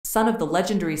son of the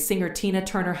legendary singer Tina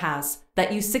Turner, has.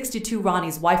 That U62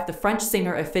 Ronnie's wife, the French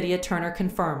singer Ophidia Turner,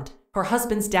 confirmed. Her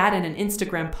husband's dad in an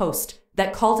Instagram post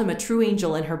that called him a true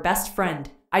angel and her best friend.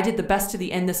 I did the best to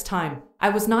the end this time. I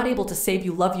was not able to save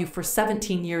you, love you for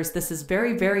 17 years. This is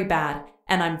very, very bad,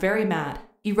 and I'm very mad.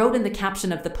 He wrote in the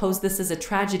caption of the post, this is a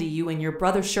tragedy you and your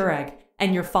brother Shureg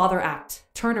and your father act.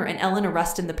 Turner and Ellen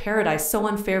arrest in the Paradise So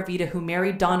Unfair. Vida, who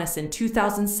married Donis in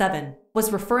 2007,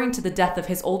 was referring to the death of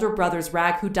his older brother's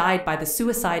Rag, who died by the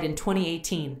suicide in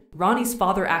 2018. Ronnie's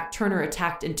father act Turner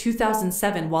attacked in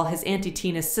 2007, while his auntie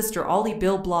Tina's sister Ollie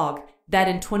Bill blog that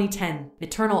in 2010.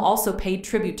 Eternal also paid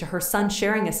tribute to her son,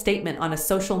 sharing a statement on a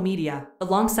social media.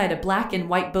 Alongside a black and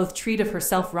white both tweet of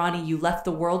herself, Ronnie, you left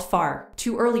the world far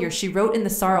too earlier. She wrote, in the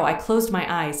sorrow I closed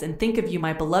my eyes and think of you,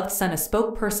 my beloved son. A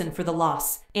spokesperson for the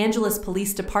Los Angeles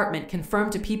Police Department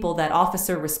confirmed to People that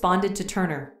officer responded to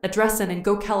Turner address in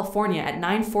Go, California at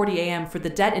 9:40 a.m. for the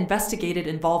death investigated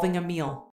involving a meal.